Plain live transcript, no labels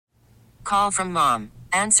call from mom.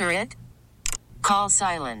 Answer it. Call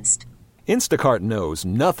silenced. Instacart knows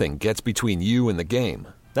nothing gets between you and the game.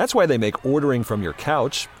 That's why they make ordering from your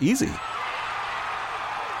couch easy.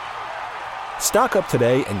 Stock up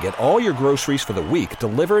today and get all your groceries for the week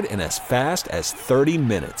delivered in as fast as 30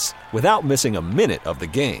 minutes without missing a minute of the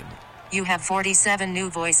game. You have 47 new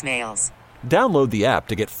voicemails. Download the app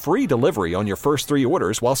to get free delivery on your first 3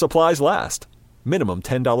 orders while supplies last. Minimum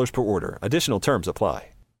 $10 per order. Additional terms apply.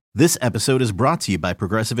 This episode is brought to you by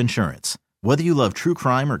Progressive Insurance. Whether you love true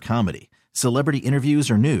crime or comedy, celebrity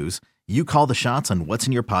interviews or news, you call the shots on what's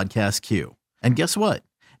in your podcast queue. And guess what?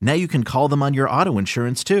 Now you can call them on your auto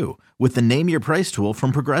insurance too with the Name Your Price tool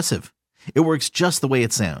from Progressive. It works just the way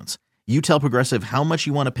it sounds. You tell Progressive how much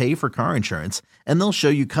you want to pay for car insurance, and they'll show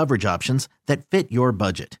you coverage options that fit your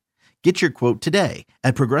budget. Get your quote today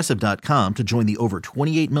at Progressive.com to join the over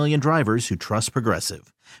 28 million drivers who trust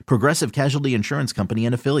Progressive. Progressive Casualty Insurance Company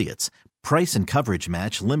and Affiliates. Price and coverage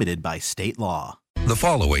match limited by state law. The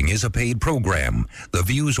following is a paid program. The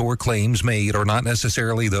views or claims made are not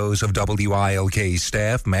necessarily those of WILK's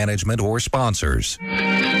staff, management, or sponsors.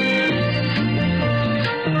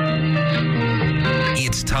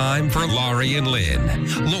 It's time for Laurie and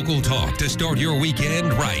Lynn. Local talk to start your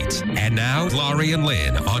weekend right. And now, Laurie and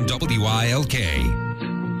Lynn on WILK.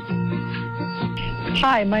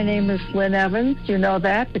 Hi, my name is Lynn Evans. You know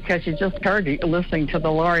that because you just heard it listening to the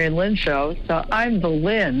Laurie and Lynn show. So I'm the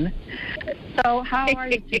Lynn. So how are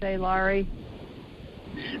you today, Laurie?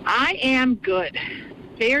 I am good.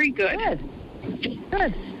 Very good.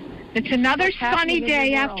 Good. It's another sunny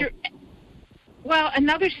day after... Well,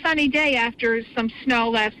 another sunny day after some snow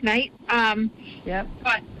last night. Yep.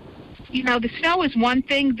 But, you know, the snow is one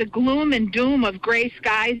thing. The gloom and doom of gray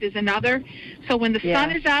skies is another. So when the sun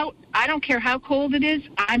is out, I don't care how cold it is,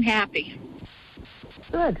 I'm happy.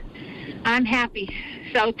 Good. I'm happy.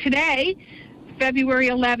 So today, February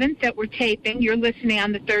 11th that we're taping, you're listening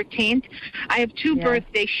on the 13th, I have 2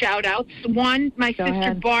 birthday shout-outs. One, my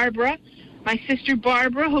sister Barbara. My sister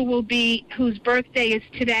Barbara, whose birthday is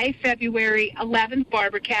today, February 11th,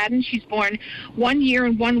 Barbara Cadden. She's born 1 year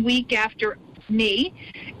and 1 week after me.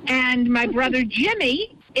 And my brother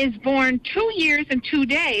Jimmy is born 2 years and 2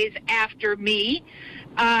 days after me.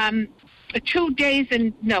 2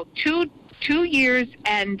 years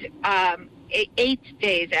and 8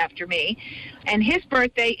 days after me. And his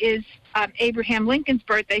birthday is Abraham Lincoln's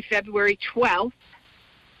birthday, February 12th.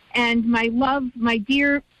 And my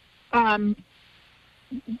dear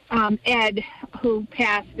Ed, who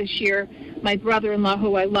passed this year, my brother-in-law,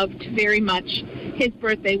 who I loved very much, his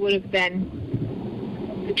birthday would have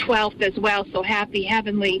been the 12th as well. So happy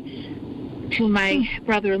heavenly to my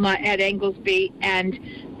brother-in-law, Ed Englesby. And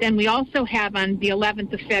then we also have on the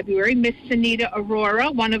 11th of February, Miss Sunita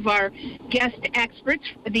Aurora, one of our guest experts,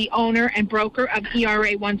 the owner and broker of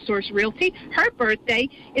ERA One Source Realty. Her birthday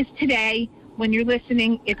is today. When you're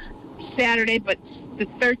listening, it's Saturday, but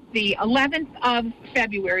the 11th of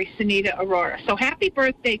February, Sunita Aurora. So happy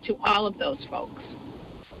birthday to all of those folks.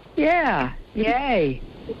 Yeah, yay.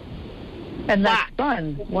 And the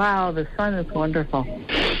sun. Wow, the sun is wonderful.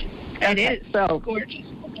 It is. So gorgeous.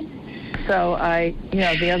 So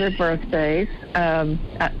the other birthdays,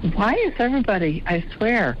 why is everybody, I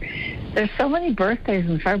swear, there's so many birthdays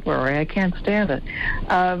in February, I can't stand it.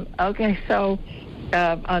 Okay, so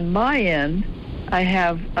on my end, I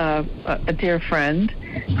have a dear friend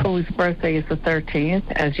whose birthday is the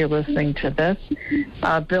 13th, as you're listening to this.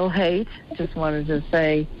 Bill Haight, just wanted to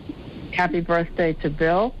say happy birthday to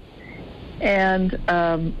Bill. And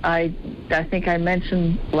I think I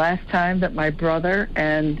mentioned last time that my brother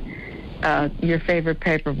and your favorite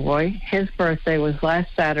paperboy, his birthday was last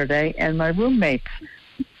Saturday, and my roommate's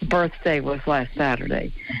birthday was last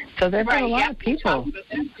Saturday. So there have been a lot of people.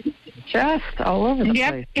 Just all over the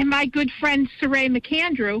place. And my good friend Saray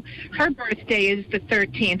McAndrew, her birthday is the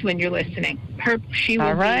 13th when you're listening. She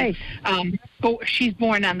will be. She's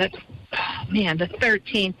born on the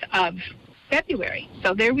 13th of February.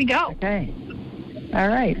 So there we go. Okay. All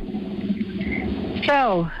right.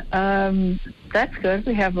 So that's good.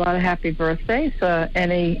 We have a lot of happy birthdays.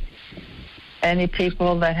 Any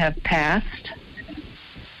people that have passed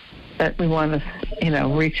that we want to,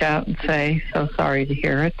 reach out and say, so sorry to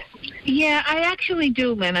hear it. Yeah, I actually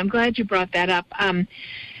do, Lynn. I'm glad you brought that up.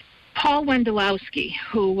 Paul Wendelowski,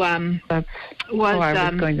 who was I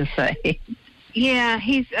was going to say. Yeah,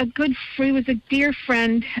 he was a dear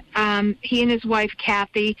friend. He and his wife,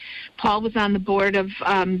 Kathy. Paul was on the board of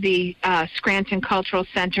the Scranton Cultural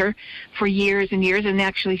Center for years and years, and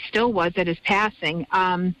actually still was at his passing.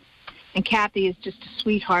 And Kathy is just a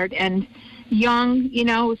sweetheart. And young,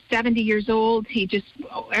 70 years old. He just,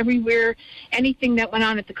 everywhere, anything that went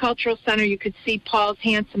on at the Cultural Center, you could see Paul's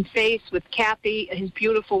handsome face with Kathy, his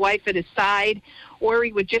beautiful wife, at his side. Or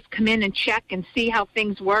he would just come in and check and see how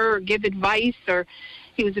things were or give advice. Or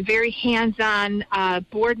he was a very hands-on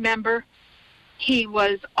board member. He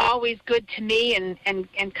was always good to me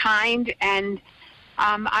and kind, and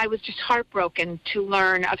I was just heartbroken to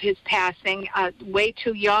learn of his passing, way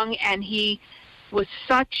too young, and he was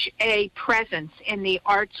such a presence in the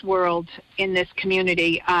arts world in this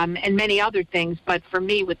community, and many other things, but for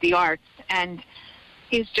me with the arts, and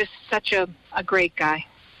he's just such a great guy.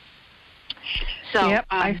 So yep,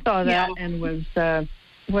 I saw that and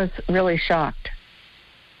was really shocked.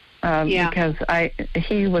 Because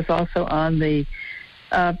he was also on the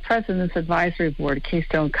President's Advisory Board at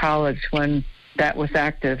Keystone College when that was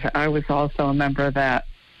active. I was also a member of that.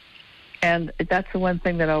 And that's the one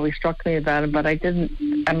thing that always struck me about him, but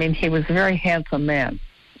he was a very handsome man.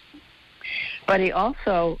 But he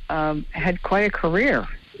also had quite a career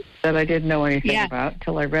that I didn't know anything about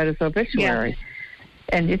until I read his obituary. Yeah.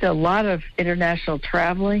 And he did a lot of international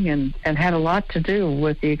traveling and had a lot to do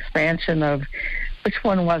with the expansion of, which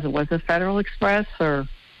one was it? Was it Federal Express or?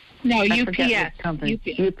 No, UPS.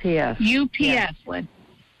 UPS. UPS, Lynn.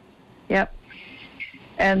 Yep.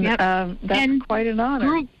 And that's quite an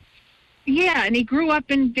honor. And he grew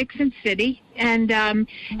up in Dixon City. And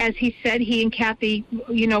as he said, he and Kathy,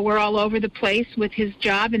 were all over the place with his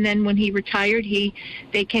job. And then when he retired,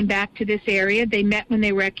 they came back to this area. They met when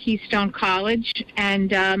they were at Keystone College.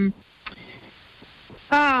 And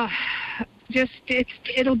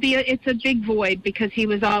it's a big void because he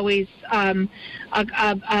was always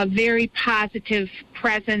a very positive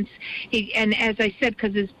presence. And as I said,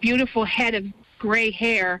 because his beautiful head of gray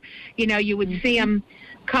hair, you would see him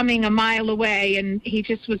coming a mile away, and he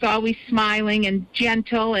just was always smiling and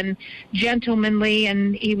gentle and gentlemanly,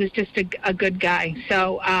 and he was just a good guy.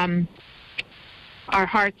 So our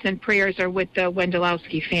hearts and prayers are with the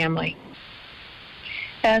Wendelowski family.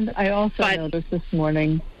 And I also noticed this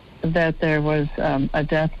morning that there was a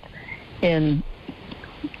death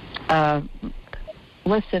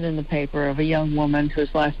listed in the paper of a young woman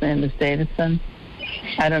whose last name is Davison.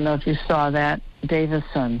 I don't know if you saw that.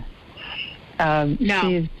 Davison.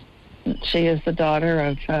 No. She is the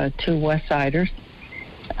daughter of two West Siders,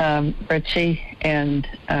 Richie and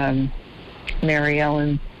Mary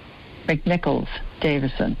Ellen McNichols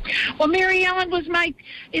Davison. Well, Mary Ellen was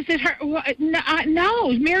no,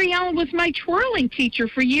 Mary Ellen was my twirling teacher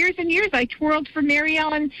for years and years. I twirled for Mary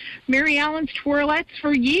Ellen's twirlettes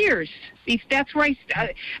for years. That's where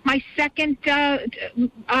my second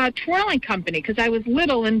twirling company, because I was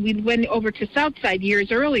little and we went over to Southside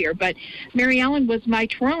years earlier. But Mary Ellen was my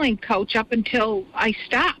twirling coach up until I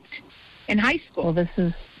stopped in high school. Well, this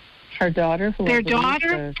is her daughter. Their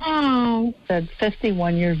daughter? Said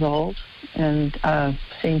 51 years old and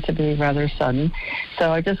seemed to be rather sudden.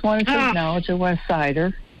 So I just wanted to acknowledge a West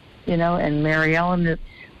Sider, and Mary Ellen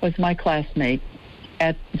was my classmate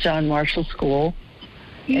at John Marshall School.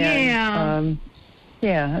 And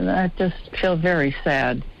I just feel very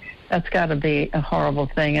sad. That's got to be a horrible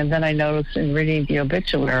thing. And then I noticed in reading the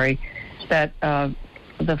obituary that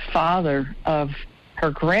the father of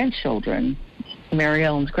her grandchildren, Mary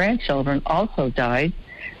Ellen's grandchildren, also died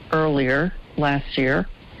earlier last year.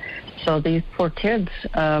 So these poor kids,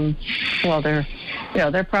 they're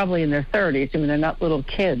probably in their 30s. I mean, they're not little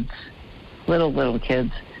kids, little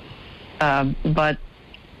kids. But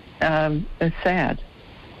it's sad.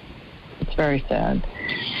 It's very sad.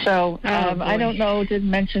 So I don't know, didn't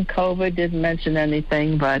mention COVID, didn't mention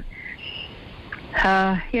anything, but,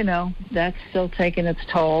 that's still taking its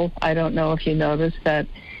toll. I don't know if you noticed that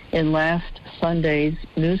in last Sunday's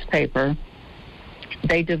newspaper,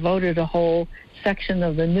 they devoted a whole section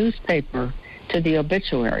of the newspaper to the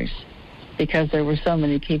obituaries because there were so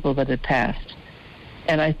many people that had passed.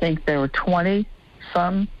 And I think there were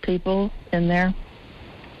 20-some people in there,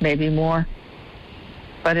 maybe more.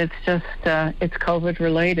 But it's just, it's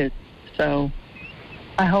COVID-related. So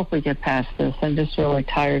I hope we get past this. I'm just really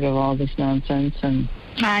tired of all this nonsense. And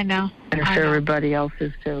I know. I'm sure everybody else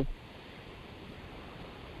is too.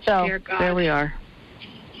 So there we are.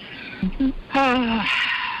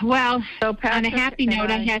 Well, so on a happy note,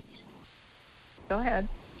 Go ahead.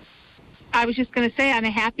 I was just going to say, on a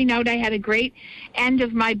happy note, I had a great end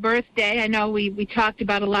of my birthday. I know we talked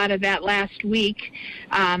about a lot of that last week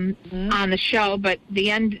on the show, but the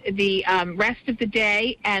rest of the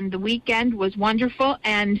day and the weekend was wonderful,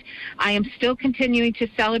 and I am still continuing to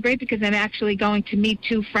celebrate because I'm actually going to meet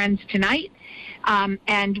two friends tonight,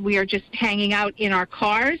 and we are just hanging out in our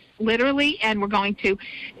cars, literally, and we're going to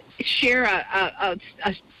share a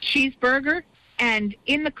cheeseburger. And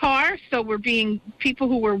in the car, so we're being people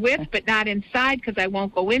who were with, but not inside because I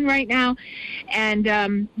won't go in right now.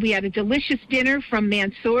 And we had a delicious dinner from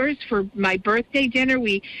Mansour's for my birthday dinner.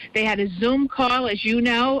 They had a Zoom call, as you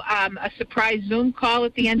know, a surprise Zoom call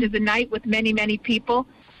at the end of the night with many, many people.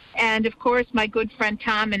 And, of course, my good friend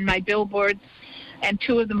Tom and my billboards, and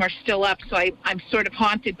two of them are still up, so I'm sort of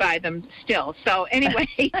haunted by them still. So anyway,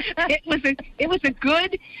 it was a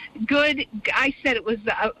good. I said it was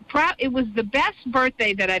the best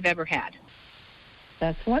birthday that I've ever had.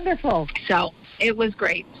 That's wonderful. So it was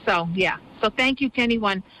great. So yeah. So thank you to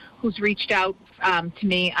anyone who's reached out to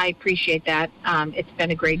me. I appreciate that. It's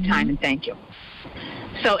been a great time, and thank you.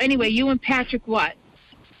 So anyway, you and Patrick, what?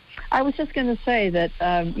 I was just going to say that,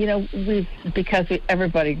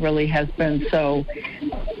 everybody really has been so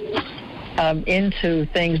into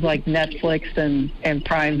things like Netflix and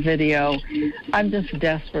Prime Video. I'm just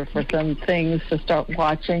desperate for some things to start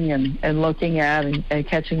watching and looking at and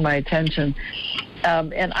catching my attention.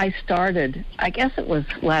 And I started, I guess it was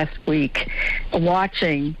last week,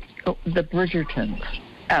 watching The Bridgertons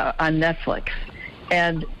on Netflix.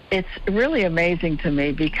 And it's really amazing to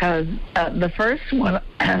me because the first one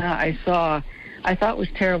I saw, I thought was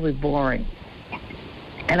terribly boring.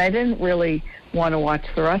 And I didn't really want to watch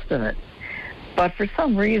the rest of it. But for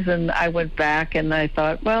some reason, I went back and I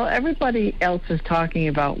thought, well, everybody else is talking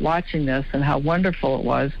about watching this and how wonderful it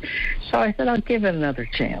was. So I said, I'll give it another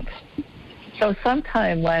chance. So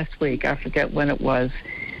sometime last week, I forget when it was,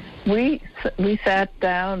 we sat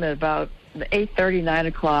down at about 8:30, 9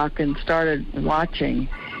 o'clock and started watching.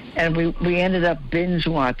 And we ended up binge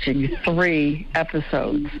watching 3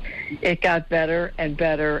 episodes. It got better and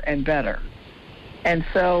better and better. And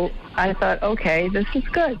so I thought, okay, this is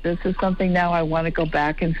good. This is something now I want to go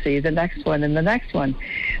back and see the next one and the next one.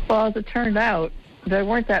 Well, as it turned out, there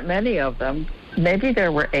weren't that many of them. Maybe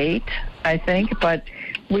there were 8, I think. But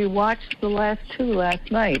we watched the last 2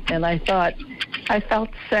 last night. And I thought, I felt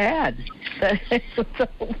sad that it was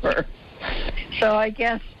over. So I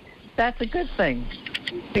guess that's a good thing.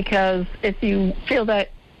 Because if you feel that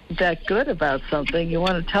good about something, you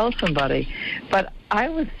want to tell somebody. But I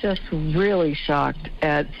was just really shocked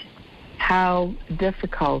at how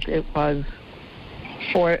difficult it was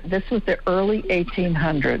this was the early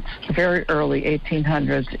 1800s, very early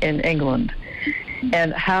 1800s in England,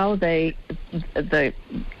 and how the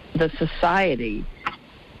society,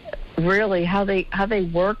 really how they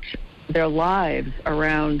worked their lives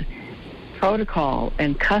around protocol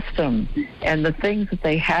and custom and the things that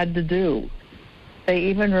they had to do. They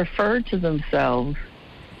even referred to themselves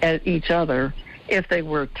and each other, if they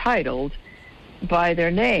were titled, by their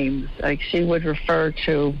names. Like she would refer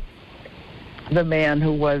to the man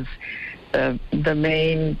who was the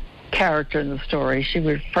main character in the story. She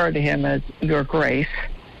would refer to him as Your Grace,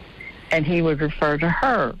 and he would refer to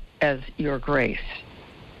her as Your Grace.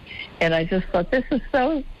 And I just thought, this is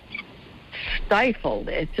so stifled.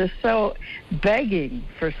 It's just so begging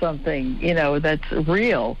for something, that's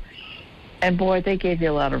real. And boy, they gave you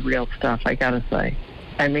a lot of real stuff, I gotta say.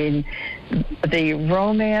 I mean, the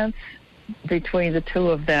romance between the two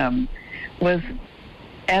of them was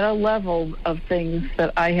at a level of things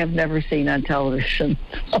that I have never seen on television.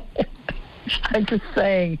 So, I'm just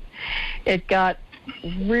saying, it got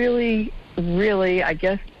really, really, I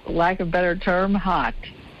guess, lack of a better term, hot.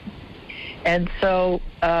 And so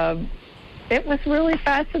it was really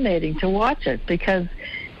fascinating to watch it because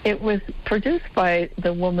it was produced by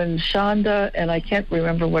the woman Shonda, and I can't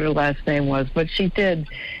remember what her last name was, but she did,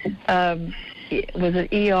 was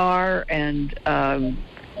it ER and a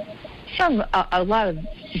lot of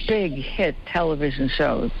big hit television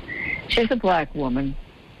shows. She's a black woman,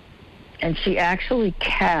 and she actually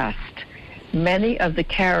cast many of the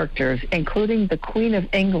characters, including the Queen of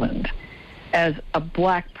England, as a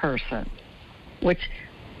black person, which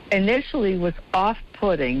initially was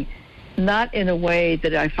off-putting, not in a way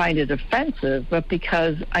that I find it offensive, but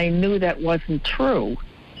because I knew that wasn't true.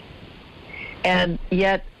 And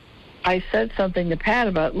yet I said something to Pat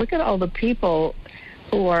about, look at all the people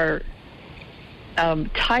who are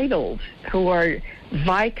titled, who are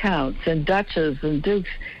viscounts and duchesses and dukes,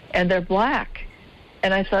 and they're black.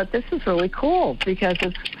 And I thought, this is really cool because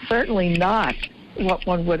it's certainly not what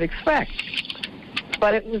one would expect.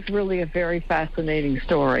 But it was really a very fascinating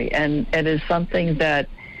story, and it is something that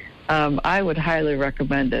I would highly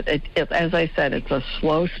recommend it. As I said, it's a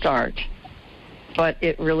slow start, but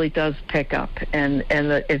it really does pick up, and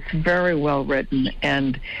it's very well written.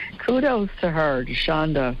 And kudos to her, to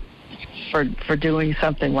Shonda, for doing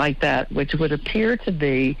something like that, which would appear to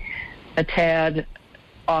be a tad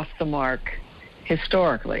off the mark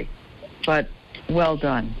historically, but well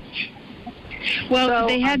done. Well, So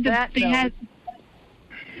they had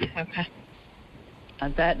okay.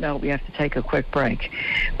 On that note, we have to take a quick break.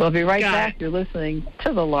 We'll be right back. You're listening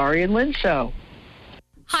to the Laurie and Lynn Show.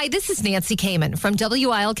 Hi, this is Nancy Kamen from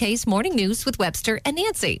WILK's Morning News with Webster and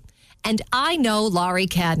Nancy. And I know Laurie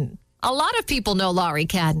Cadden. A lot of people know Laurie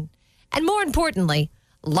Cadden. And more importantly,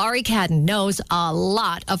 Laurie Cadden knows a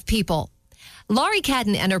lot of people. Laurie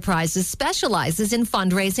Cadden Enterprises specializes in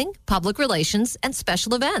fundraising, public relations, and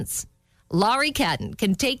special events. Laurie Cadden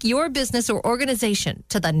can take your business or organization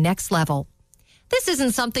to the next level. This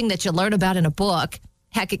isn't something that you learn about in a book.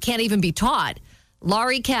 Heck, it can't even be taught.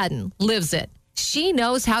 Laurie Cadden lives it. She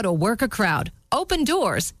knows how to work a crowd, open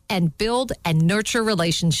doors, and build and nurture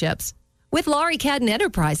relationships. With Laurie Cadden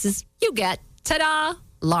Enterprises, you get, ta-da,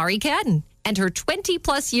 Laurie Cadden and her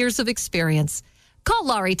 20-plus years of experience. Call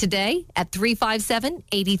Laurie today at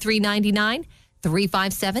 357-8399,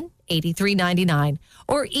 357-8399,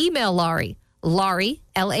 or email Laurie, Laurie,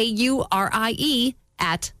 at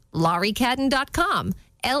lauriecadden.com,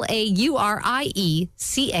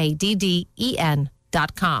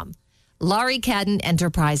 LaurieCadden.com. Laurie Cadden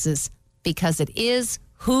Enterprises, because it is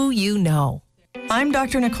who you know. I'm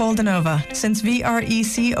Dr. Nicole Danova. Since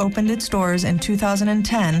VREC opened its doors in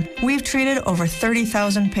 2010, we've treated over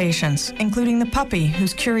 30,000 patients, including the puppy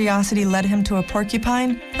whose curiosity led him to a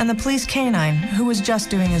porcupine, and the police canine who was just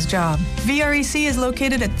doing his job. VREC is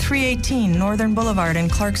located at 318 Northern Boulevard in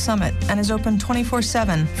Clark Summit and is open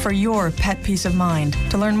 24/7 for your pet peace of mind.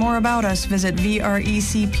 To learn more about us, visit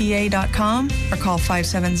VRECPA.com or call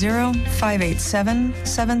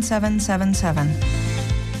 570-587-7777.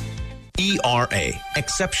 ERA,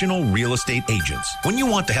 Exceptional Real Estate Agents. When you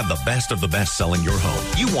want to have the best of the best selling your home,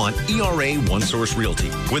 you want ERA One Source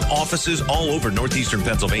Realty. With offices all over northeastern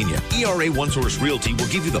Pennsylvania, ERA One Source Realty will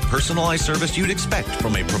give you the personalized service you'd expect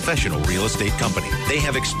from a professional real estate company. They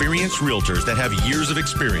have experienced realtors that have years of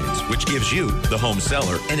experience, which gives you, the home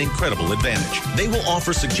seller, an incredible advantage. They will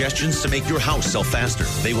offer suggestions to make your house sell faster.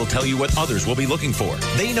 They will tell you what others will be looking for.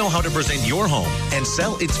 They know how to present your home and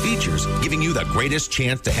sell its features, giving you the greatest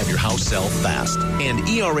chance to have your house sell fast. And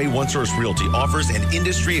ERA One Source Realty offers an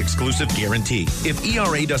industry-exclusive guarantee. If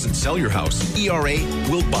ERA doesn't sell your house, ERA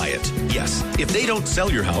will buy it. Yes, if they don't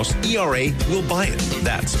sell your house, ERA will buy it.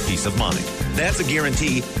 That's peace of mind. That's a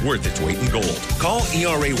guarantee worth its weight in gold. Call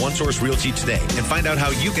ERA One Source Realty today and find out how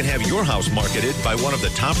you can have your house marketed by one of the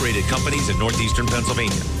top-rated companies in northeastern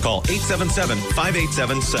Pennsylvania. Call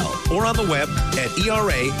 877-587-SELL or on the web at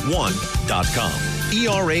ERA1.com.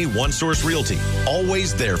 ERA One Source Realty,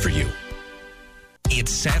 always there for you. It's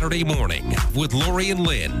Saturday morning with Laurie and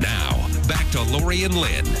Lynn. Now, back to Laurie and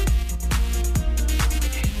Lynn.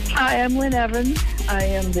 Hi, I'm Lynn Evans. I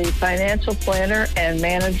am the financial planner and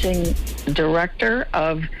managing director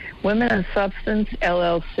of Women and Substance,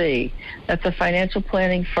 LLC. That's a financial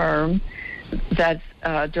planning firm that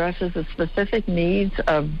addresses the specific needs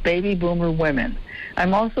of baby boomer women.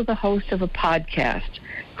 I'm also the host of a podcast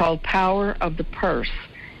called Power of the Purse,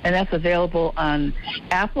 and that's available on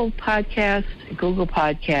Apple Podcasts, Google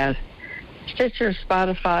Podcasts, Stitcher,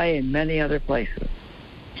 Spotify, and many other places.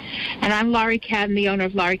 And I'm Laurie Cadden, the owner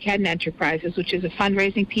of Laurie Cadden Enterprises, which is a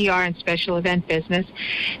fundraising, PR, and special event business.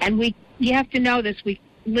 And you have to know this, we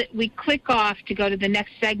click off to go to the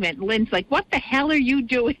next segment. Lynn's like, what the hell are you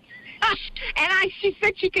doing? And she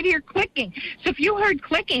said she could hear clicking. So if you heard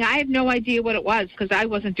clicking, I have no idea what it was because I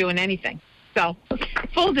wasn't doing anything. So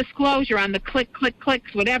full disclosure on the click, click,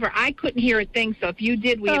 clicks, whatever. I couldn't hear a thing, so if you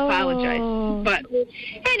did, we apologize. But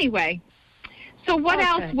anyway, so what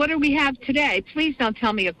else? What do we have today? Please don't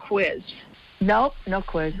tell me a quiz. Nope, no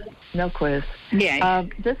quiz. No quiz. Yeah.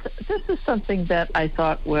 This is something that I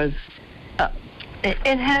thought was,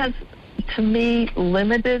 it has, to me,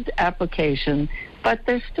 limited application, but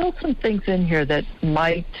there's still some things in here that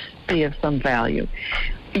might be of some value.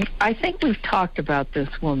 I think we've talked about this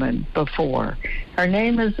woman before. Her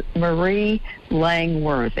name is Marie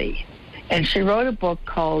Langworthy, and she wrote a book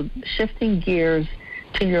called Shifting Gears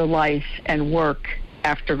to Your Life and Work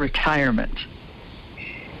After Retirement.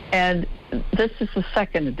 And this is the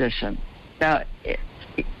second edition. Now,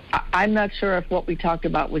 I'm not sure if what we talked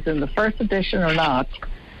about was in the first edition or not,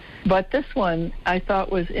 but this one I thought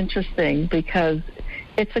was interesting because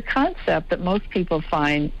it's a concept that most people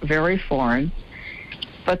find very foreign.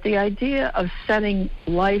 But the idea of setting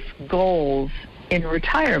life goals in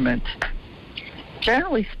retirement,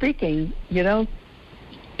 generally speaking,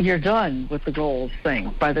 you're done with the goals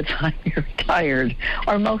thing by the time you're retired,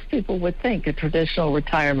 or most people would think a traditional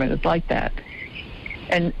retirement is like that.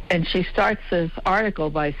 And she starts this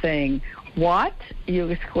article by saying, "What?" You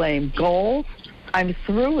exclaim, "Goals? I'm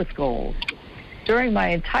through with goals. During my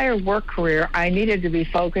entire work career, I needed to be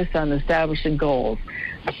focused on establishing goals,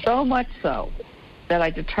 so much so that I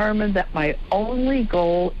determined that my only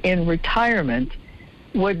goal in retirement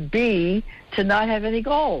would be to not have any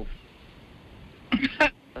goals.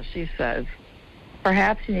 So she says,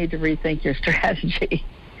 perhaps you need to rethink your strategy.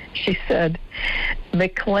 She said,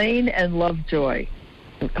 McLean and Lovejoy,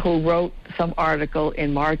 who wrote some article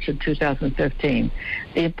in March of 2015,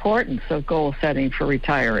 the importance of goal setting for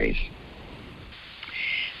retirees.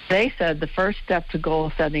 They said the first step to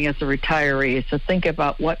goal setting as a retiree is to think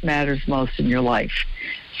about what matters most in your life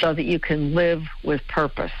so that you can live with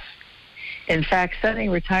purpose. In fact, setting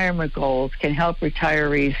retirement goals can help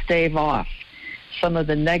retirees stave off some of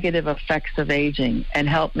the negative effects of aging and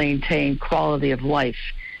help maintain quality of life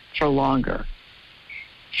for longer.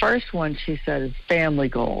 First one, she said, is family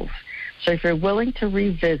goals. So if you're willing to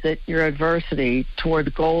revisit your adversity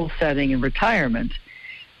toward goal setting in retirement,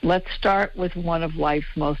 let's start with one of life's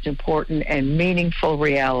most important and meaningful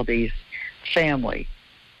realities, family.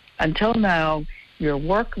 Until now, your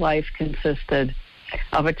work life consisted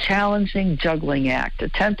of a challenging juggling act,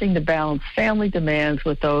 attempting to balance family demands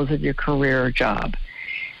with those of your career or job.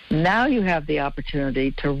 Now you have the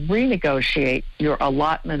opportunity to renegotiate your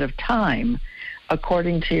allotment of time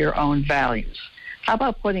according to your own values. How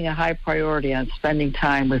about putting a high priority on spending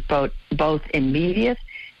time with both immediate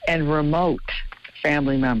and remote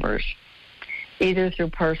family members, either through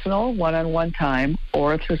personal one-on-one time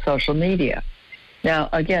or through social media? Now,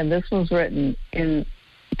 again, this was written in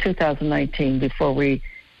 2019 before we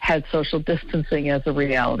had social distancing as a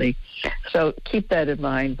reality. So keep that in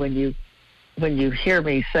mind when you hear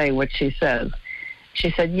me say what she says.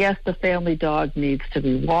 She said, yes, the family dog needs to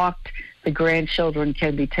be walked. The grandchildren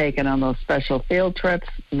can be taken on those special field trips.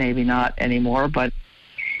 Maybe not anymore, but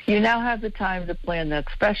you now have the time to plan that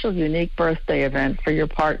special, unique birthday event for your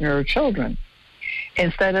partner or children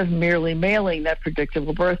instead of merely mailing that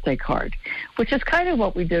predictable birthday card, which is kind of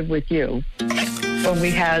what we did with you when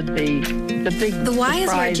we had the big The Y is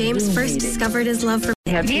where James Zoom first meeting. discovered his love for...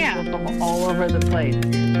 We have people from all over the place.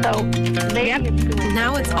 So maybe it's doing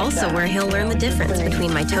Now it's something like also that. where he'll learn the difference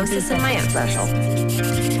between mitosis and Special.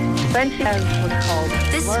 meiosis. Then she has what's called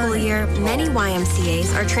This school learning year, many goals.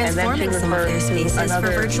 YMCAs are And then she transforming some of refers their to spaces for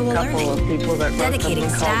another virtual couple learning, of people that wrote dedicating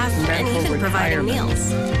something called staff, and mental even providing retirement.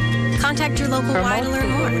 meals. Contact your local For Y to most learn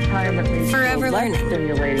people, more. retirement leads to a Forever less learning.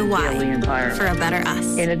 stimulating The daily Y environment. for a better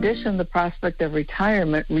us. In addition, the prospect of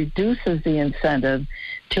retirement reduces the incentive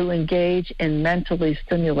to engage in mentally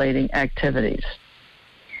stimulating activities.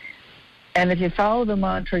 And if you follow the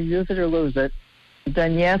mantra, use it or lose it,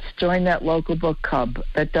 then yes, join that local book club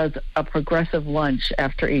that does a progressive lunch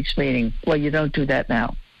after each meeting. Well, you don't do that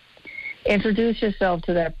now. Introduce yourself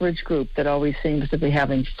to that bridge group that always seems to be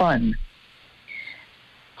having fun.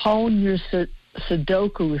 Hone your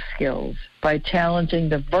Sudoku skills by challenging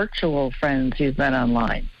the virtual friends you've met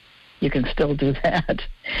online. You can still do that.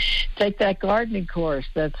 Take that gardening course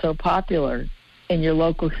that's so popular in your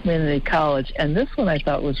local community college. And this one I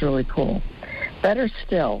thought was really cool. Better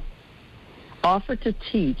still, offer to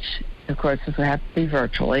teach, of course this will have to be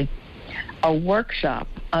virtually, a workshop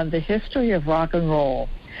on the history of rock and roll,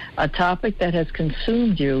 a topic that has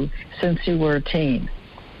consumed you since you were a teen.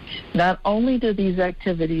 Not only do these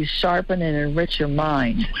activities sharpen and enrich your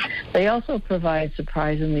mind, they also provide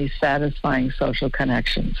surprisingly satisfying social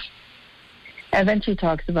connections. And then she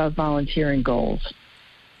talks about volunteering goals.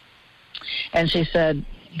 And she said,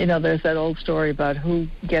 you know, there's that old story about who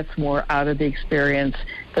gets more out of the experience,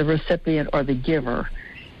 the recipient or the giver.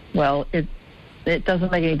 Well, it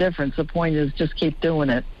doesn't make any difference. The point is just keep doing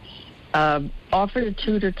it. Offer to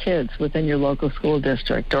tutor kids within your local school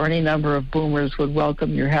district, or any number of boomers would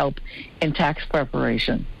welcome your help in tax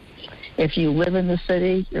preparation. If you live in the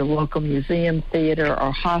city, your local museum, theater,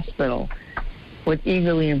 or hospital would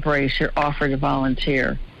eagerly embrace your offer to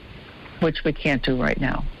volunteer, which we can't do right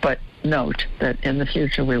now, but note that in the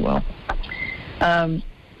future we will. And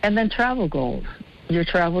then travel goals. Your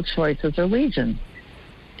travel choices are legion.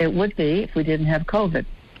 It would be if we didn't have COVID.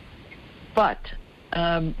 But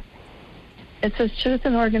it says choose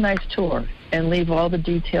an organized tour and leave all the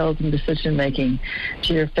details and decision-making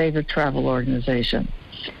to your favorite travel organization.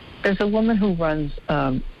 There's a woman who runs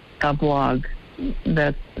a blog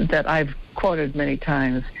that I've quoted many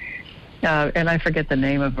times, and I forget the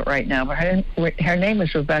name of it right now, but her name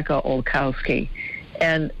is Rebecca Olkowski,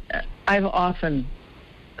 and I've often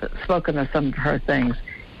spoken of some of her things.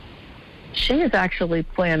 She is actually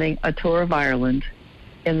planning a tour of Ireland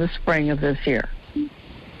in the spring of this year,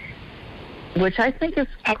 which I think is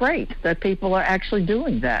great that people are actually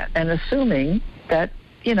doing that and assuming that,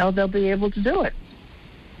 you know, they'll be able to do it.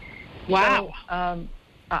 Wow. So,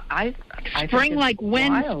 I spring think like it's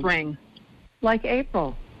when wild. spring? Like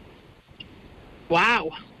April.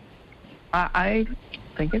 Wow. I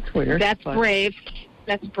think it's weird. That's brave.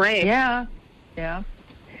 That's brave. Yeah.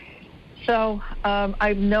 So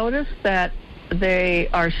I've noticed that they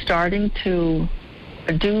are starting to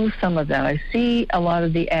do some of that. I see a lot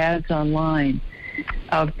of the ads online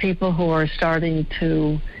of people who are starting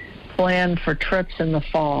to plan for trips in the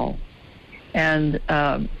fall, and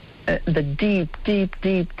the deep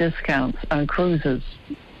discounts on cruises,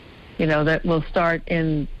 that will start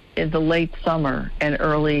in the late summer and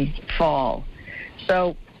early fall.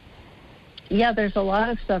 So, yeah, there's a lot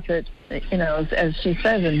of stuff that, as she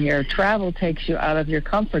says in here, travel takes you out of your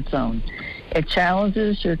comfort zone. It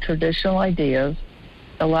challenges your traditional ideas,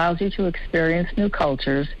 allows you to experience new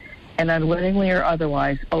cultures, and unwittingly or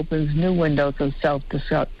otherwise opens new windows of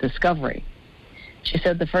self-discovery. She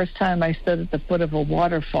said, the first time I stood at the foot of a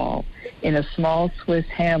waterfall in a small Swiss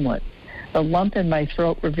hamlet, the lump in my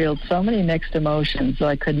throat revealed so many mixed emotions that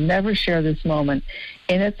I could never share this moment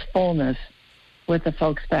in its fullness with the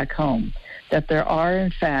folks back home, that there are,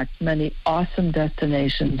 in fact, many awesome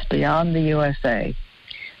destinations beyond the USA,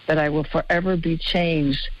 that I will forever be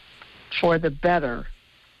changed for the better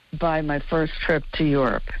by my first trip to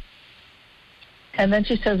Europe. And then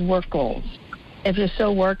she says work goals. If you're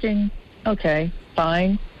still working, okay,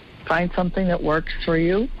 fine. Find something that works for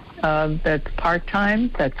you, that's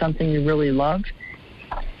part-time, that's something you really love.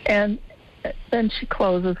 And then she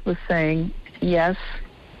closes with saying, yes,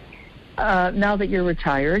 now that you're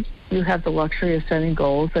retired, you have the luxury of setting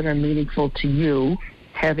goals that are meaningful to you,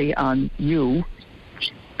 heavy on you,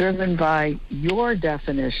 driven by your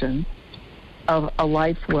definition of a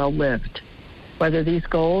life well lived. Whether these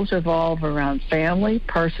goals revolve around family,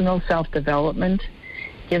 personal self-development,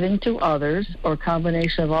 giving to others, or a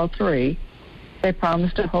combination of all three, they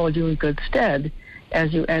promise to hold you in good stead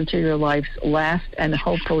as you enter your life's last and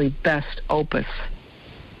hopefully best opus.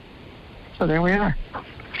 So there we are.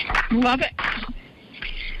 Love it.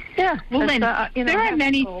 Yeah. Well, Lynn, there are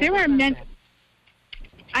many. I'm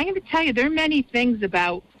going to tell you, there are many things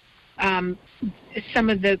about some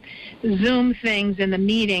of the Zoom things and the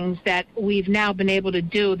meetings that we've now been able to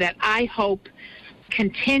do that I hope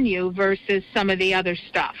continue versus some of the other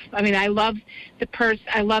stuff. I mean, I love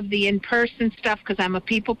the in-person stuff because I'm a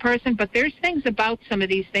people person, but there's things about some of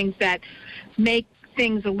these things that make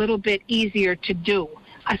things a little bit easier to do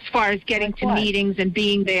as far as getting to meetings and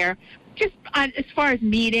being there. Just as far as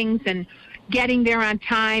meetings and getting there on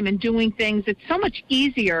time and doing things, it's so much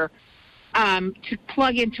easier to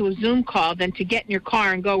plug into a Zoom call than to get in your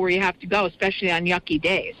car and go where you have to go, especially on yucky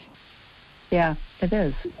days. Yeah, it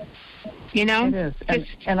is. It is.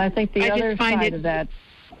 And I think the other side of that,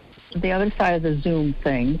 the other side of the Zoom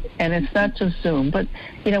thing, and it's not just Zoom, but,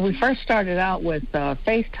 we first started out with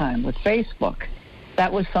FaceTime, with Facebook.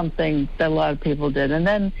 That was something that a lot of people did. And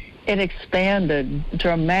then it expanded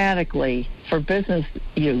dramatically for business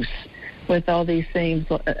use with all these things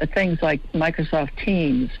like Microsoft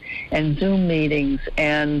Teams and Zoom meetings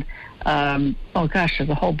and, there's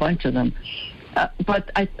a whole bunch of them. But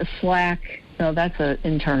Slack, no, that's an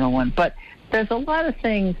internal one. But there's a lot of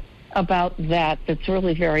things about that's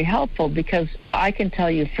really very helpful because I can tell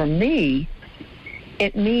you for me,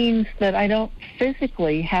 it means that I don't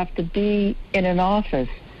physically have to be in an office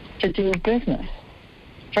to do business.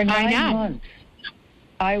 For 9 months,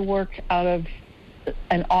 I worked out of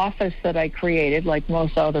an office that I created, like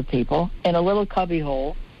most other people, in a little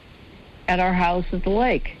cubbyhole at our house at the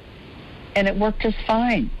lake. And it worked just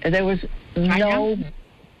fine. There was no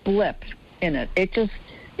blip in it.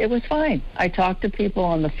 It was fine. I talked to people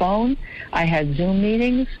on the phone. I had Zoom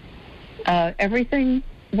meetings. Everything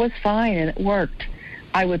was fine, and it worked.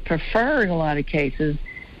 I would prefer, in a lot of cases,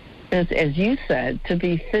 as you said, to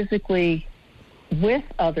be physically with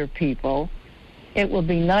other people. It would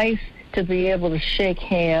be nice to be able to shake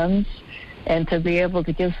hands and to be able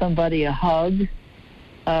to give somebody a hug.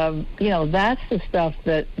 That's the stuff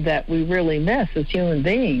that we really miss as human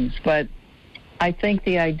beings. But I think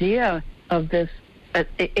the idea of this,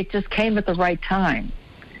 it just came at the right time.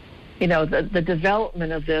 The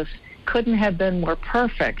development of this couldn't have been more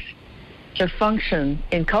perfect to function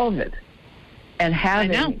in COVID and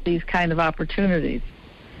having these kind of opportunities.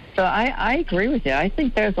 So I agree with you. I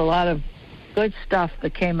think there's a lot of good stuff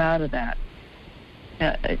that came out of that,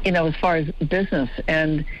 as far as business.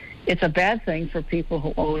 And it's a bad thing for people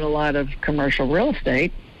who own a lot of commercial real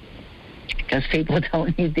estate because people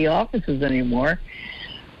don't need the offices anymore.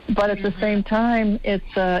 But at the same time,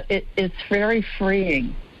 it's very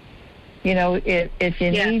freeing. If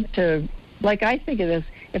you need to, like I think of this,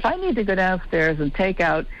 if I need to go downstairs and take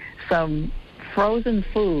out some frozen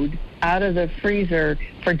food out of the freezer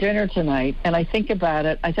for dinner tonight, and I think about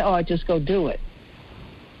it, I say, I just go do it.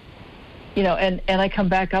 And I come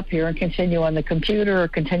back up here and continue on the computer or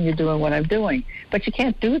continue doing what I'm doing. But you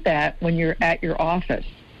can't do that when you're at your office.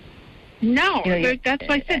 No, that's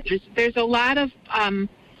why I said there's a lot of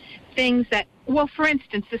things that, well, for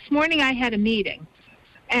instance, this morning I had a meeting.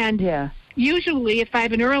 And usually if I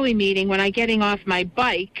have an early meeting, when I'm getting off my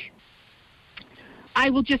bike, I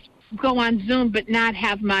will just go on Zoom but not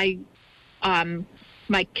have my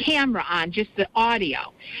my camera on, just the audio.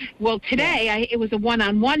 Well, today it was a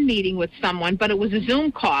one-on-one meeting with someone, but it was a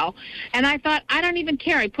Zoom call, and I thought, I don't even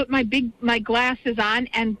care. I put my glasses on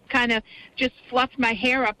and kind of just fluffed my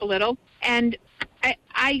hair up a little, and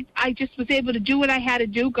I just was able to do what I had to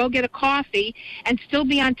do, go get a coffee, and still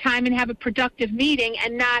be on time and have a productive meeting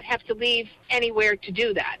and not have to leave anywhere to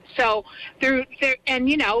do that. So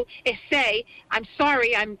say, I'm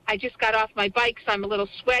sorry, I just got off my bike, so I'm a little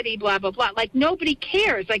sweaty, blah, blah, blah. Like, nobody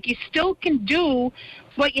cares. Like, you still can do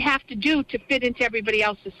what you have to do to fit into everybody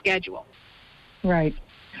else's schedule. Right.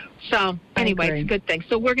 So, anyway, it's a good thing.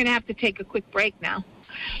 So we're going to have to take a quick break now.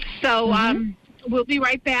 So, we'll be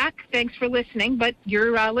right back. Thanks for listening, but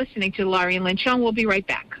you're listening to the Laurie and Lynn Show, and we'll be right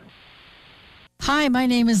back. Hi, my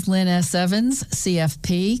name is Lynn S. Evans,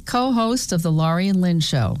 CFP, co-host of the Laurie and Lynn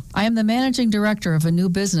Show. I am the managing director of a new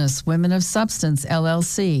business, Women of Substance,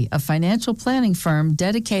 LLC, a financial planning firm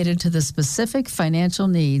dedicated to the specific financial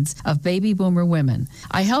needs of baby boomer women.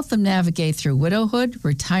 I help them navigate through widowhood,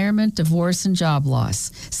 retirement, divorce, and job loss.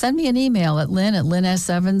 Send me an email at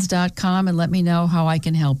lynn@lynnsevans.com and let me know how I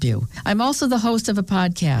can help you. I'm also the host of a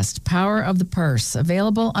podcast, Power of the Purse,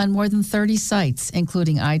 available on more than 30 sites,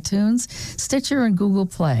 including iTunes, Stitcher, and Google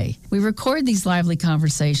Play. We record these lively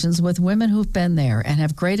conversations with women who've been there and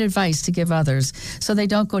have great advice to give others so they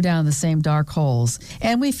don't go down the same dark holes.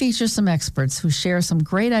 And we feature some experts who share some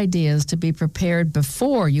great ideas to be prepared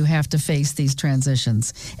before you have to face these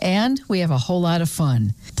transitions. And we have a whole lot of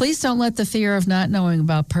fun. Please don't let the fear of not knowing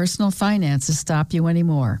about personal finances stop you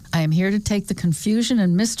anymore. I am here to take the confusion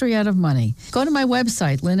and mystery out of money. Go to my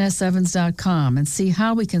website, lynnsevans.com, and see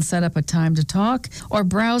how we can set up a time to talk or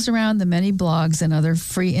browse around the many blogs and other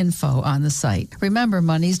free info on the site. Remember,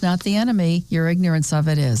 money's not the enemy. Your ignorance of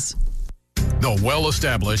it is. The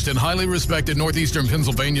well-established and highly respected Northeastern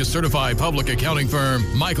Pennsylvania certified public accounting firm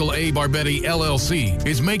Michael A. Barbetti, LLC,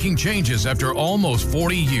 is making changes after almost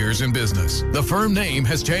 40 years in business. The firm name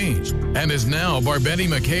has changed and is now Barbetti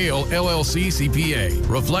McHale, LLC CPA,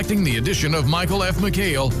 reflecting the addition of Michael F.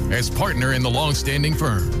 McHale as partner in the long-standing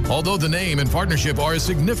firm. Although the name and partnership are a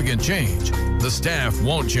significant change, the staff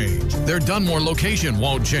won't change. Their Dunmore location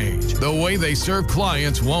won't change. The way they serve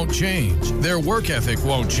clients won't change. Their work ethic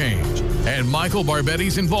won't change. And Michael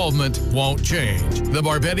Barbetti's involvement won't change. The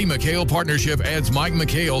Barbetti-McHale partnership adds Mike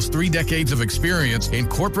McHale's 3 decades of experience in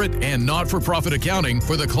corporate and not-for-profit accounting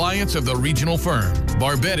for the clients of the regional firm.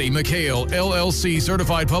 Barbetti-McHale LLC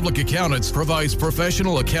certified public accountants provides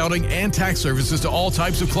professional accounting and tax services to all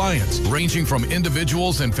types of clients, ranging from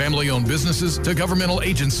individuals and family-owned businesses to governmental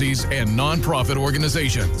agencies and non-profit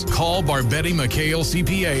organizations. Call Barbetti-McHale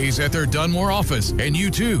CPAs at their Dunmore office, and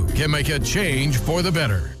you too can make a change for the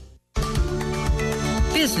better.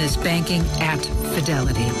 Business banking at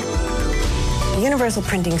Fidelity. Universal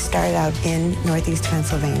Printing started out in Northeast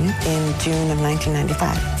Pennsylvania in June of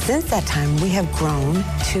 1995. Since that time, we have grown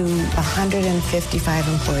to 155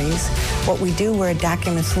 employees. What we do, we're a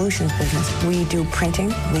document solutions business. We do printing.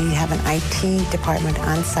 We have an IT department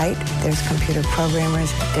on site. There's computer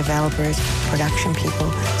programmers, developers, production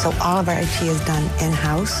people. So all of our IT is done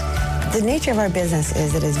in-house. The nature of our business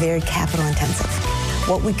is it is very capital intensive.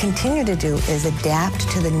 What we continue to do is adapt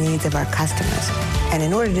to the needs of our customers. And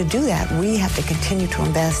in order to do that, we have to continue to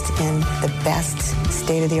invest in the best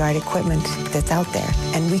state-of-the-art equipment that's out there.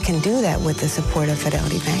 And we can do that with the support of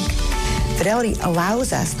Fidelity Bank. Fidelity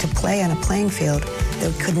allows us to play on a playing field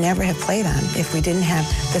that we could never have played on if we didn't have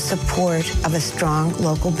the support of a strong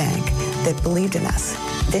local bank that believed in us.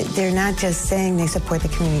 They're not just saying they support the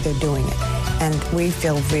community, they're doing it. And we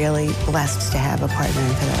feel really blessed to have a partner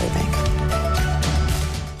in Fidelity Bank.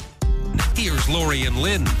 Here's Laurie and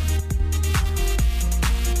Lynn.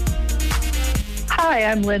 Hi,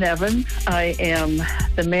 I'm Lynn Evans. I am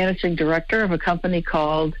the managing director of a company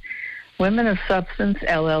called Women of Substance,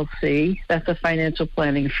 LLC. That's a financial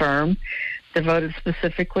planning firm devoted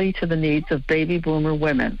specifically to the needs of baby boomer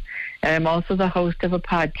women. And I'm also the host of a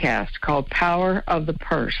podcast called Power of the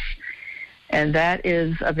Purse. And that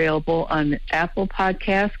is available on Apple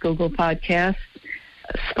Podcasts, Google Podcasts,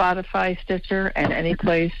 Spotify, Stitcher, and any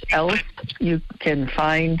place else you can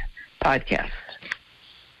find podcasts.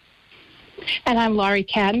 And I'm Laurie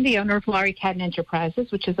Cadden, the owner of Laurie Cadden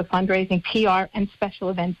Enterprises, which is a fundraising, PR, and special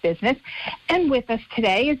event business. And with us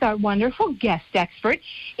today is our wonderful guest expert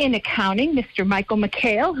in accounting, Mr. Michael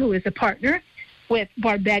McHale, who is a partner with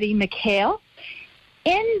Barbetti McHale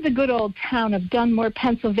in the good old town of Dunmore,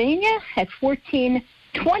 Pennsylvania, at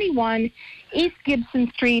 1421 East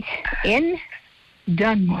Gibson Street in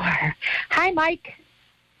Dunmore. Hi, Mike.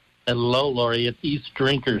 Hello, Laurie. It's East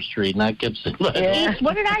Drinker Street, not Gibson. East,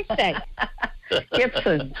 what did I say?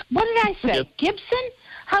 Gibson. What did I say? Gibson?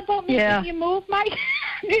 How about me? Yeah. Didn't you move, Mike?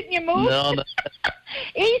 Didn't you move? No.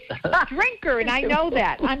 East Drinker, and I know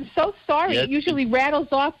that. I'm so sorry. Yes. It usually rattles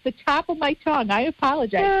off the top of my tongue. I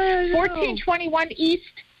apologize. 1421 East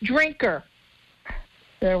Drinker.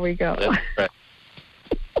 There we go. That's right.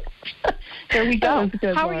 There we go.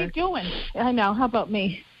 Good, how are you doing? I know. How about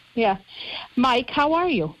me? Yeah. Mike, how are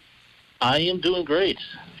you? I am doing great.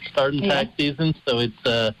 Starting tax season, so it's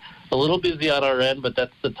a little busy on our end, but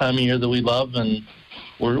that's the time of year that we love, and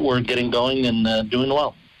we're getting going and doing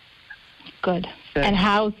well. Good. And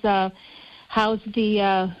how's the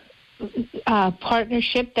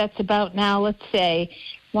partnership that's about now, let's say,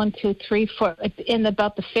 1, 2, 3, 4, in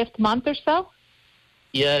about the 5th month or so?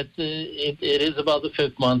 Yeah, it is about the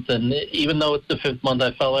 5th month, and even though it's the 5th month,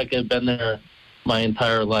 I felt like I've been there my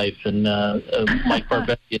entire life. And Mike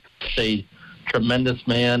Barbetti is a tremendous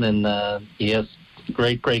man, and he has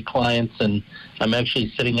great clients. And I'm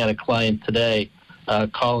actually sitting at a client today,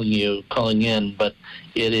 calling in. But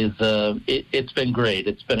it's been great.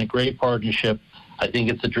 It's been a great partnership. I think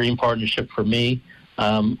it's a dream partnership for me.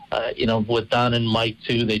 With Don and Mike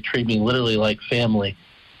too, they treat me literally like family.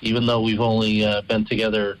 Even though we've only been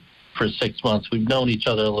together for 6 months, we've known each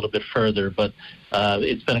other a little bit further. But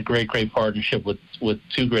it's been a great partnership with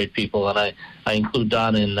two great people, and I include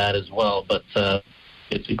Donna in that as well. But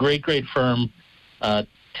it's a great firm,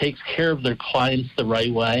 takes care of their clients the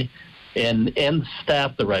right way, and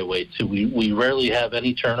staff the right way too. We rarely have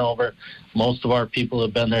any turnover. Most of our people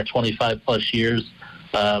have been there 25 plus years,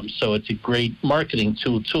 so it's a great marketing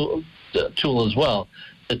tool as well,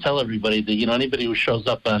 to tell everybody that anybody who shows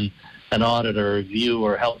up on an audit or a review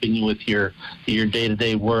or helping you with your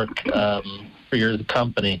day-to-day work for your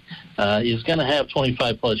company is going to have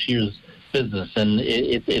 25 plus years business, and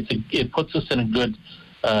it puts us in a good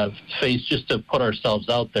face just to put ourselves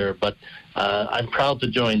out there. But I'm proud to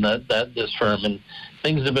join this firm, and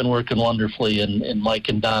things have been working wonderfully. And Mike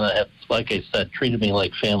and Donna have, like I said, treated me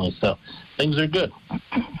like family, so things are good.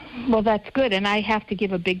 Well, that's good, and I have to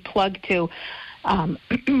give a big plug to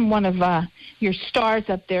one of your stars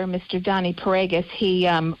up there, Mr. Donnie Paregas. He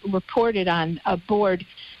reported on a board,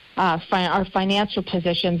 our financial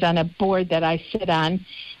positions on a board that I sit on,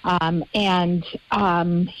 and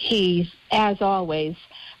he's, as always,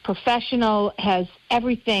 professional, has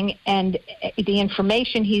everything, and the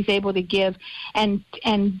information he's able to give, and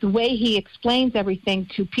the way he explains everything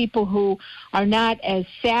to people who are not as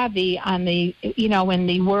savvy on the, in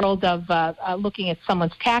the world of looking at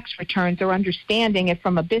someone's tax returns or understanding it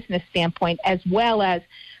from a business standpoint, as well as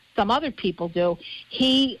some other people do.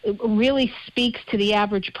 He really speaks to the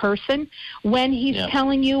average person when he's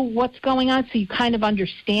telling you what's going on, so you kind of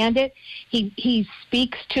understand it. He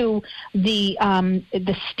speaks to the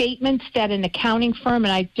statements that an accounting firm,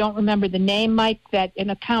 and I don't remember the name, Mike, that an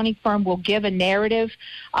accounting firm will give a narrative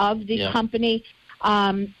of the company.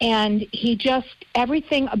 And he just,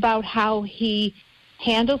 everything about how he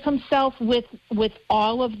handles himself with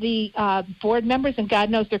all of the board members, and God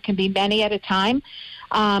knows there can be many at a time.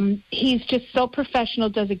 He's just so professional,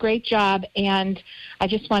 does a great job, and I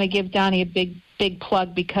just want to give Donnie a big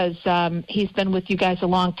plug because he's been with you guys a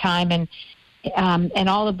long time, and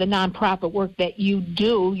all of the nonprofit work that you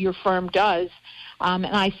do, your firm does. And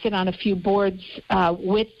I sit on a few boards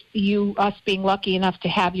with you, us being lucky enough to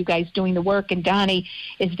have you guys doing the work, and Donnie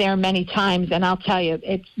is there many times, and I'll tell you,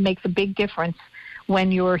 it makes a big difference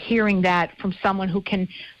when you're hearing that from someone who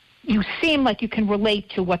you seem like you can relate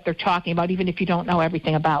to what they're talking about, even if you don't know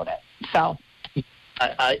everything about it. So,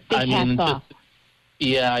 I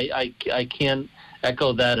can't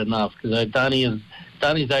echo that enough, because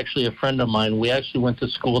Donnie's actually a friend of mine. We actually went to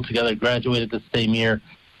school together, graduated the same year,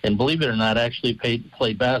 and believe it or not, actually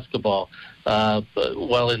played basketball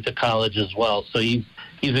well into college as well. So he's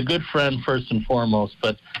a good friend first and foremost.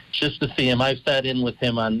 But just to see him, I've sat in with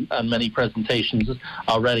him on many presentations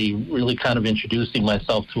already, really kind of introducing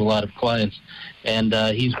myself to a lot of clients, and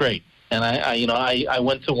he's great. And I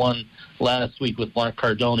went to one last week with Mark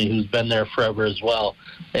Cardoni, who's been there forever as well,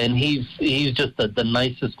 and he's just the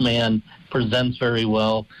nicest man, presents very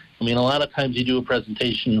well, I mean, a lot of times you do a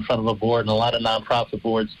presentation in front of a board, and a lot of nonprofit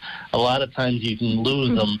boards, a lot of times you can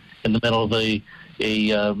lose them in the middle of a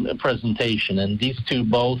presentation. And these two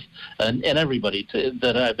both, and everybody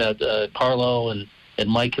that I've had, Carlo and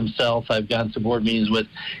Mike himself, I've gone to board meetings with.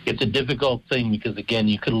 It's a difficult thing because, again,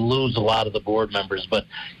 you could lose a lot of the board members. But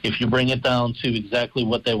if you bring it down to exactly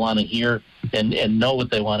what they want to hear and know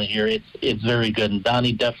what they want to hear, it's very good. And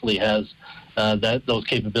Donnie definitely has those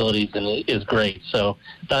capabilities and is great. So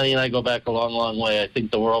Donnie and I go back a long, long way. I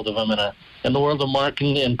think the world of him and the world of Mark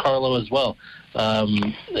and Carlo as well.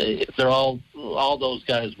 They're all those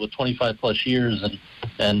guys with 25 plus years,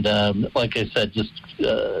 and like I said, just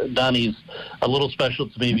Donnie's a little special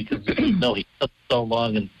to me because he did so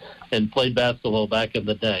long and played basketball back in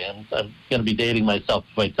the day. I'm going to be dating myself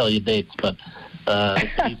if I tell you dates, but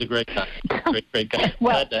he's a great guy, great guy.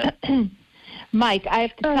 Well, Mike, I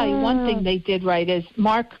have to tell you one thing they did right is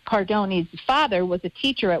Mark Cardone's father was a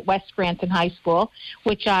teacher at West Scranton High School,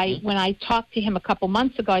 which when I talked to him a couple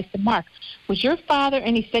months ago, I said, Mark, was your father?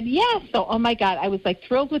 And he said, yes. So, oh, my God, I was,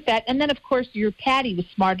 thrilled with that. And then, of course, your Patty was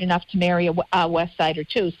smart enough to marry a West Sider,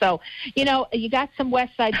 too. So, you got some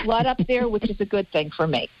West Side blood up there, which is a good thing for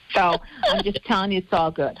me. So I'm just telling you it's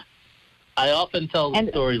all good. I often tell the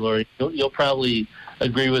story, Laurie. You'll probably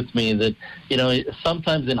agree with me that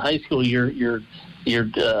sometimes in high school your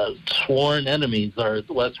sworn enemies are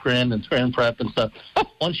West Grand and Scranton Prep and stuff.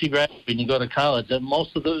 Once you graduate and you go to college, and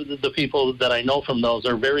most of the people that I know from those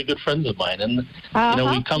are very good friends of mine, and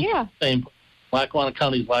we come from the same. Lackawanna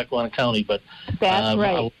County is Lackawanna County, but that's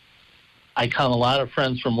right. I count a lot of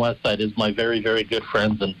friends from West Side as my very, very good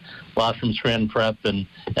friends, and a lot from Scranton Prep and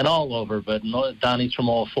all over. But Donnie's from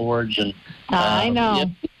Old Forge, and I know.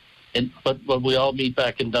 Yeah, but we all meet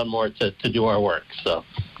back in Dunmore to do our work. So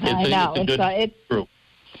it's a good group.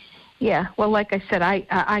 Yeah, well, like I said,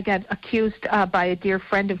 I got accused by a dear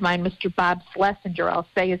friend of mine, Mr. Bob Schlesinger. I'll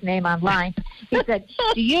say his name online. He said,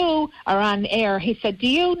 are on air. He said, do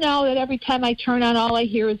you know that every time I turn on, all I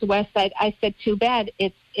hear is the West Side? I said, too bad.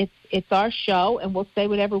 It's our show, and we'll say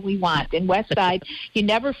whatever we want. In West Side, you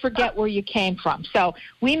never forget where you came from. So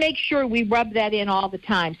we make sure we rub that in all the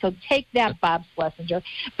time. So take that, Bob Schlesinger.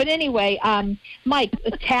 But anyway, Mike,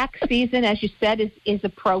 tax season, as you said, is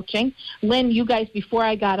approaching. Lynn, you guys, before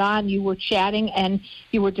I got on, you were chatting, and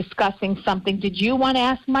you were discussing something. Did you want to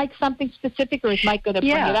ask Mike something specific, or is Mike going to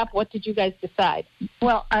bring it up? What did you guys decide?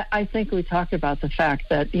 Well, I think we talked about the fact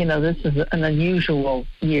that, this is an unusual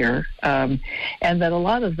year, and that a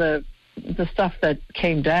lot of the stuff that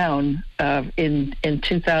came down in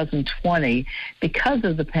 2020 because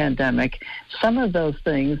of the pandemic, some of those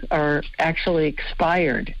things are actually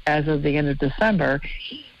expired as of the end of December,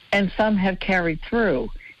 and some have carried through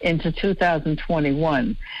into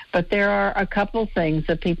 2021. But there are a couple things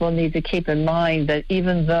that people need to keep in mind, that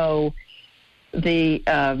even though the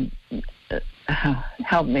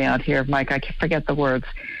help me out here, Mike, I forget the words.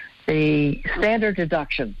 The standard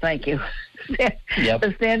deduction, thank you. Yep.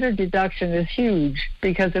 The standard deduction is huge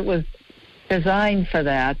because it was designed for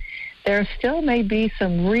that. There still may be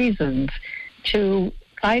some reasons to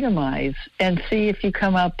itemize and see if you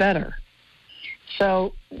come out better.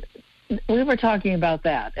 So we were talking about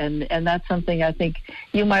that, and that's something I think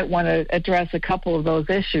you might want to address, a couple of those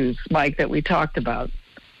issues, Mike, that we talked about.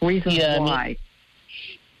 Reasons why.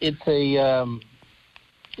 It's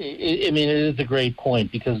it is a great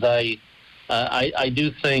point, because I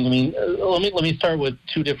do think, let me start with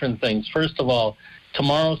two different things. First of all,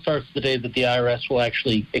 tomorrow starts the day that the IRS will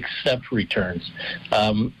actually accept returns.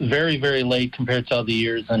 Very, very late compared to other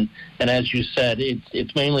years, and as you said,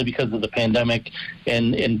 it's mainly because of the pandemic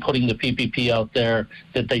and putting the PPP out there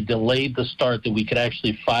that they delayed the start that we could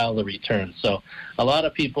actually file the returns. So a lot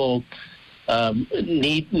of people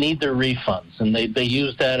need their refunds, and they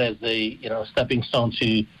use that as a stepping stone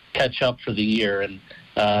to catch up for the year. And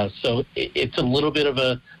so it's a little bit of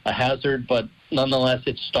a hazard, but nonetheless,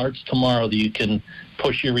 it starts tomorrow that you can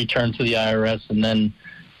push your return to the IRS, and then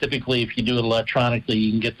typically if you do it electronically,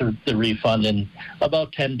 you can get the refund in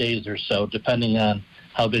about 10 days or so, depending on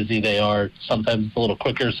how busy they are. Sometimes it's a little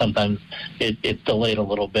quicker, sometimes it's delayed a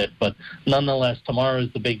little bit, but nonetheless, tomorrow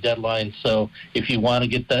is the big deadline. So if you want to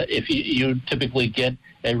get that, if you typically get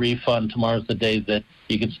a refund, tomorrow's the day that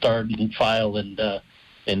you can start and file and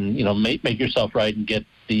make yourself right and get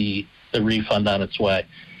the refund on its way.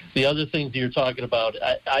 The other things that you're talking about,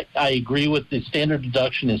 I agree with the standard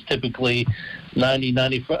deduction is typically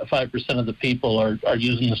 95% of the people are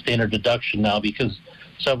using the standard deduction now, because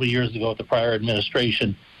several years ago with the prior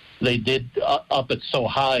administration, they did up it so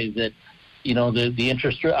high that, the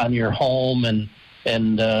interest on your home and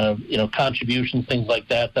contributions, things like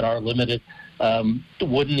that are limited,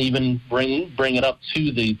 wouldn't even bring it up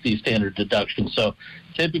to the standard deduction. So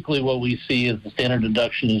typically what we see is the standard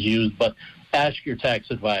deduction is used, but ask your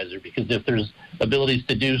tax advisor, because if there's abilities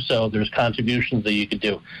to do so, there's contributions that you could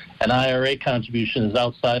do. An IRA contribution is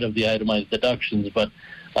outside of the itemized deductions, but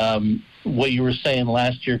what you were saying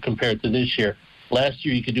last year compared to this year, last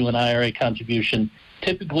year you could do an IRA contribution.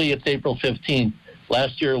 Typically it's April 15th.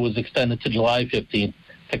 Last year it was extended to July 15th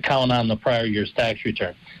to count on the prior year's tax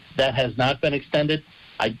return. That has not been extended.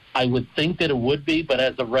 I would think that it would be, but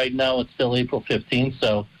as of right now, it's still April 15th.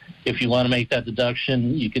 So if you want to make that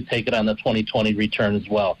deduction, you could take it on the 2020 return as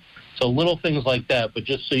well. So little things like that, but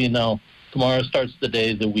just so you know, tomorrow starts the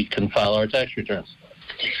day that we can file our tax returns.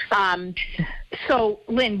 So,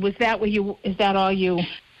 Lynn, is that all you?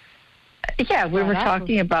 Yeah, we were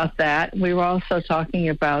talking about that. We were also talking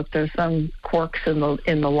about there's some quirks in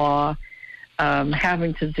the law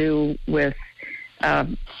having to do with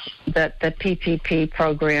that PPP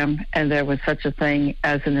program, and there was such a thing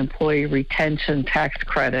as an employee retention tax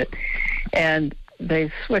credit, and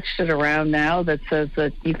they've switched it around now that says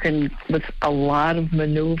that you can, with a lot of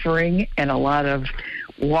maneuvering and a lot of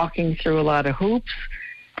walking through a lot of hoops,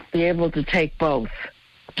 be able to take both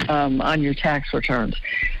on your tax returns.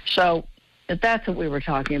 So that's what we were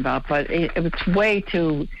talking about, but it was way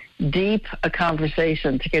too deep a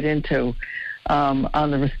conversation to get into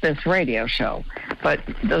on this radio show. But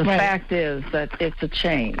the fact is that it's a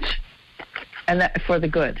change, and that for the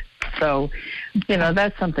good. So,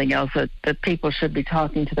 that's something else that people should be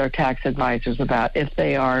talking to their tax advisors about if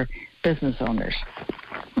they are business owners.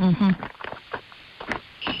 Mm-hmm.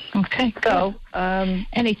 Okay. So,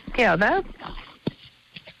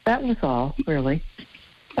 that was all, really.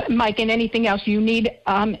 Mike, and anything else you need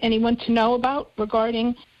anyone to know about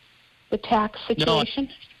regarding the tax situation?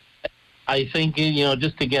 No, I think,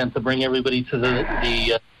 just again to bring everybody to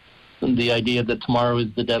the idea that tomorrow is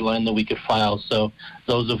the deadline that we could file. So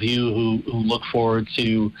those of you who look forward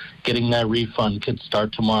to getting that refund could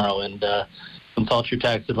start tomorrow and consult your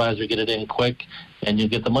tax advisor, get it in quick, and you'll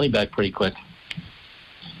get the money back pretty quick.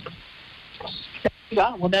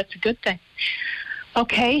 Yeah, well, that's a good thing.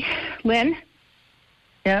 Okay, Lynn?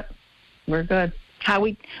 Yep, we're good.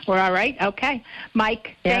 We're all right? Okay.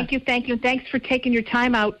 Mike, thank you. Thanks for taking your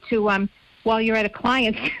time out to, while you're at a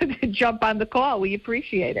client, to jump on the call. We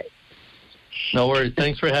appreciate it. No worries.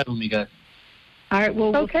 Thanks for having me, guys. All right,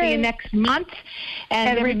 well, we'll see you next month.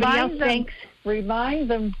 And everybody else, thanks. Remind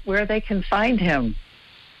them where they can find him.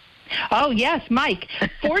 Oh, yes, Mike.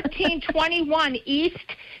 1421 East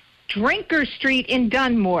Drinker Street in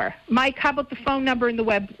Dunmore. Mike, how about the phone number and the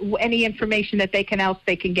web, any information that they can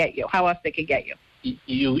get you? How else they can get you?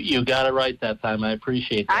 You got it right that time. I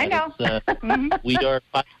appreciate that. I know. We are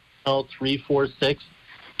 50346-2057.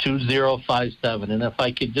 And if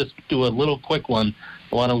I could just do a little quick one,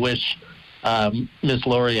 I want to wish Miss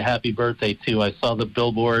Laurie a happy birthday, too. I saw the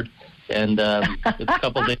billboard, and it's a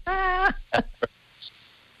couple days.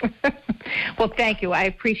 Well, thank you. I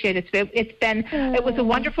appreciate it. It was a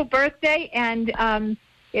wonderful birthday, and I'm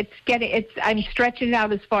stretching it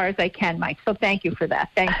out as far as I can, Mike. So thank you for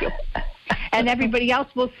that. Thank you. And everybody else,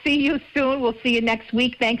 we'll see you soon. We'll see you next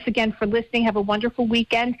week. Thanks again for listening. Have a wonderful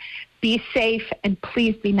weekend. Be safe, and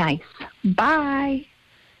please be nice. Bye.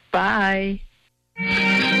 Bye.